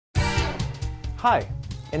Hi,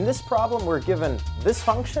 in this problem we're given this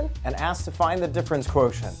function and asked to find the difference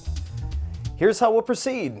quotient. Here's how we'll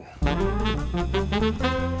proceed.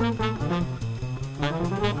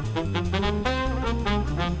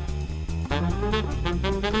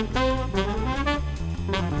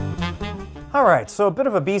 Alright, so a bit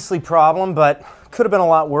of a beastly problem, but could have been a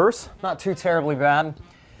lot worse. Not too terribly bad.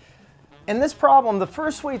 In this problem, the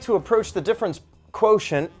first way to approach the difference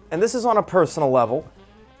quotient, and this is on a personal level,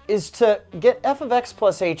 is to get f of x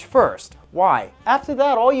plus h first. Why? After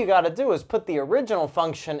that, all you got to do is put the original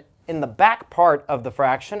function in the back part of the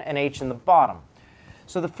fraction and h in the bottom.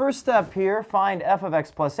 So the first step here, find f of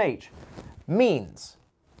x plus h, means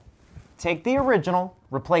take the original,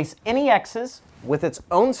 replace any x's with its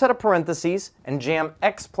own set of parentheses, and jam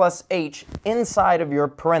x plus h inside of your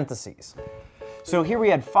parentheses. So here we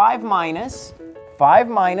had 5 minus,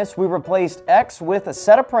 we replaced x with a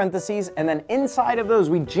set of parentheses, and then inside of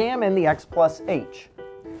those we jam in the x plus h.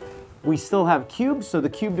 We still have cubed, so the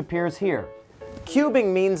cubed appears here.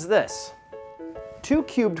 Cubing means this. 2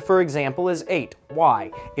 cubed, for example, is 8.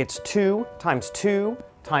 Why? It's 2 times 2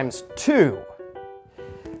 times 2.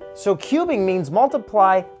 So cubing means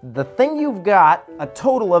multiply the thing you've got a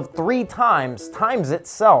total of 3 times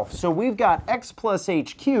itself. So we've got x plus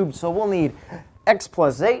h cubed, so we'll need x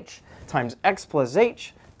plus h times x plus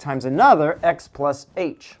h times another x plus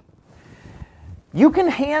h. You can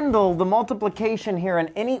handle the multiplication here in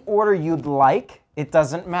any order you'd like. It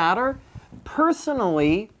doesn't matter.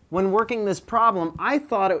 Personally, when working this problem, I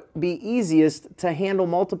thought it would be easiest to handle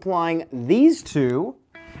multiplying these two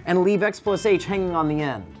and leave x plus h hanging on the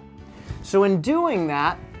end. So in doing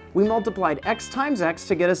that, we multiplied x times x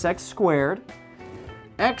to get us x squared,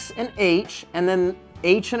 x and h, and then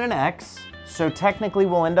h and an x. So technically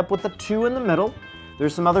we'll end up with a 2 in the middle.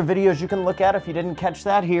 There's some other videos you can look at if you didn't catch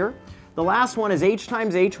that here. The last one is h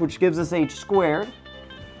times h, which gives us h squared.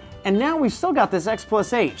 And now we've still got this x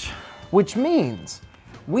plus h, which means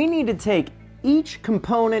we need to take each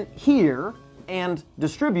component here and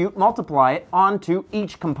multiply it onto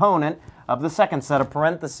each component of the second set of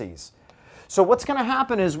parentheses. So what's going to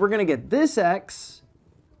happen is we're going to get this x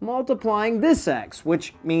multiplying this x,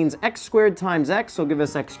 which means x squared times x will give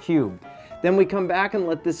us x cubed. Then we come back and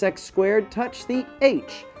let this x squared touch the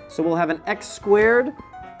h. So we'll have an x squared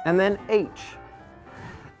and then h.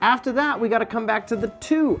 After that, we got to come back to the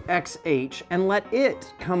 2xh and let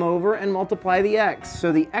it come over and multiply the x.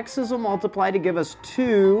 So the x's will multiply to give us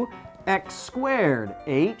 2x squared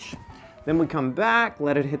h. Then we come back,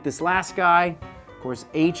 let it hit this last guy. Of course,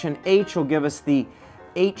 h and h will give us the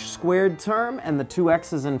h squared term and the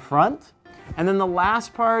 2x's in front. And then the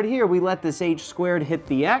last part here, we let this h squared hit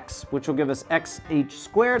the x, which will give us xh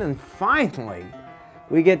squared. And finally,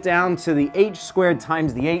 we get down to the h squared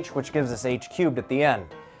times the h, which gives us h cubed at the end.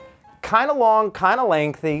 Kind of long, kind of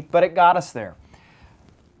lengthy, but it got us there.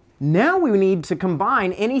 Now we need to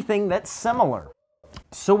combine anything that's similar.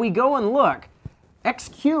 So we go and look. X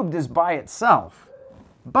cubed is by itself.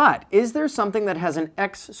 But is there something that has an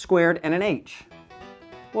x squared and an h?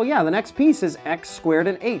 Well, yeah, the next piece is x squared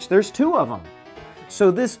and h. There's 2 of them.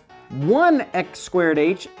 So this 1x squared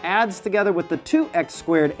h adds together with the 2x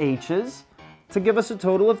squared h's to give us a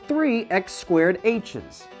total of 3x squared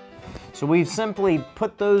h's. So we've simply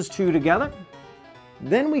put those 2 together.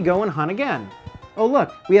 Then we go and hunt again. Oh,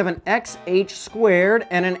 look, we have an xh squared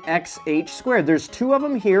and an xh squared. There's 2 of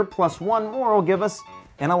them here, plus 1 more will give us,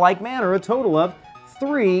 in a like manner, a total of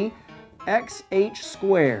 3 xh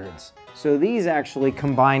squareds. So these actually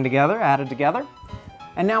combine together, added together.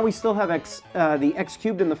 And now we still have the x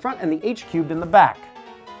cubed in the front and the h cubed in the back.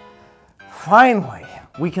 Finally,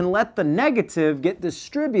 we can let the negative get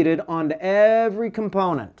distributed onto every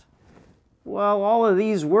component. Well, all of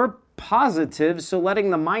these were positive, so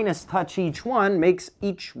letting the minus touch each one makes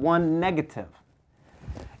each one negative.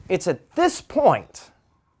 It's at this point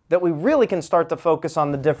that we really can start to focus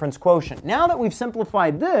on the difference quotient. Now that we've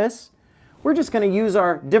simplified this, we're just going to use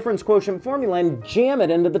our difference quotient formula and jam it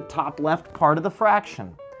into the top left part of the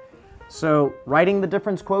fraction. So writing the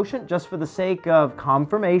difference quotient, just for the sake of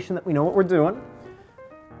confirmation that we know what we're doing,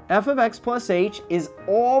 f of x plus h is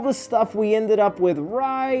all the stuff we ended up with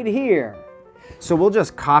right here. So we'll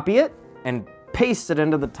just copy it and paste it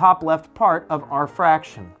into the top left part of our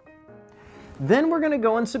fraction. Then we're going to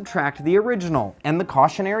go and subtract the original, and the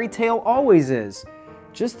cautionary tale always is,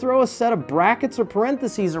 just throw a set of brackets or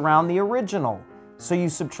parentheses around the original, so you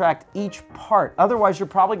subtract each part. Otherwise, you're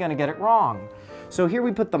probably going to get it wrong. So here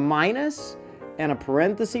we put the minus and a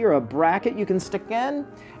parenthesis or a bracket you can stick in,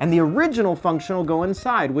 and the original function will go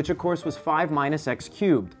inside, which of course was 5 minus x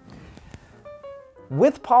cubed.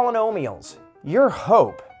 With polynomials, your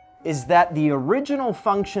hope is that the original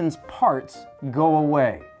function's parts go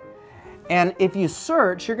away. And if you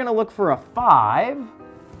search, you're going to look for a 5.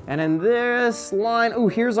 And in this line, oh,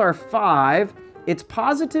 here's our 5. It's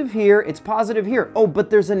positive here, it's positive here. Oh, but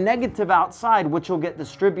there's a negative outside, which will get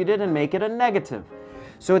distributed and make it a negative.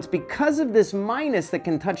 So it's because of this minus that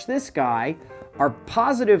can touch this guy, our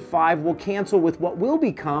positive 5 will cancel with what will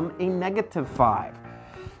become a negative 5.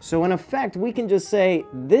 So in effect, we can just say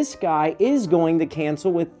this guy is going to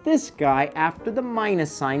cancel with this guy after the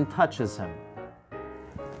minus sign touches him.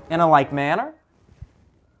 In a like manner,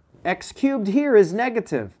 x cubed here is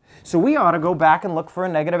negative. So we ought to go back and look for a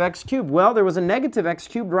negative x cubed. Well, there was a negative x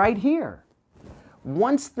cubed right here.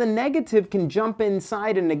 Once the negative can jump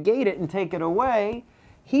inside and negate it and take it away,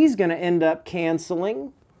 he's going to end up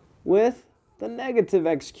canceling with the negative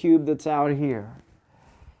x cubed that's out here.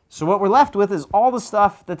 So what we're left with is all the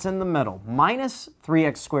stuff that's in the middle. Minus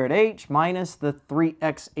 3x squared h minus the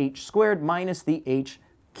 3xh squared minus the h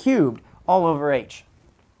cubed all over h.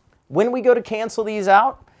 When we go to cancel these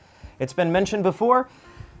out, it's been mentioned before,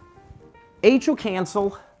 h will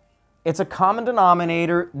cancel. It's a common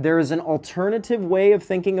denominator. There is an alternative way of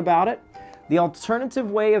thinking about it. The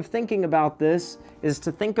alternative way of thinking about this is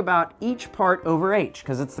to think about each part over h,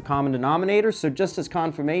 because it's the common denominator. So just as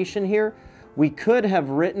confirmation here, we could have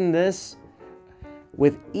written this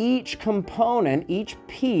with each component, each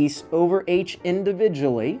piece over h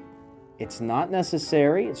individually. It's not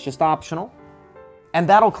necessary, it's just optional. And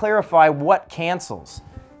that'll clarify what cancels.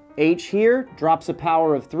 H here drops a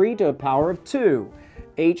power of 3 to a power of 2.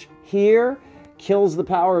 H here kills the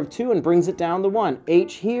power of 2 and brings it down to 1.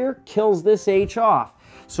 H here kills this h off.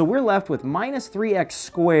 So we're left with minus 3x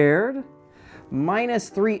squared minus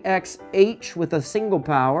 3xh with a single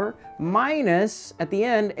power, minus, at the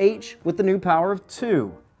end, h with the new power of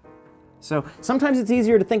 2. So sometimes it's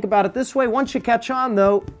easier to think about it this way. Once you catch on,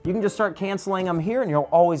 though, you can just start canceling them here, and you'll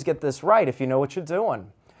always get this right if you know what you're doing.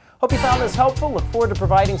 Hope you found this helpful. Look forward to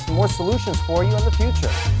providing some more solutions for you in the future.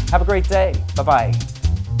 Have a great day. Bye-bye.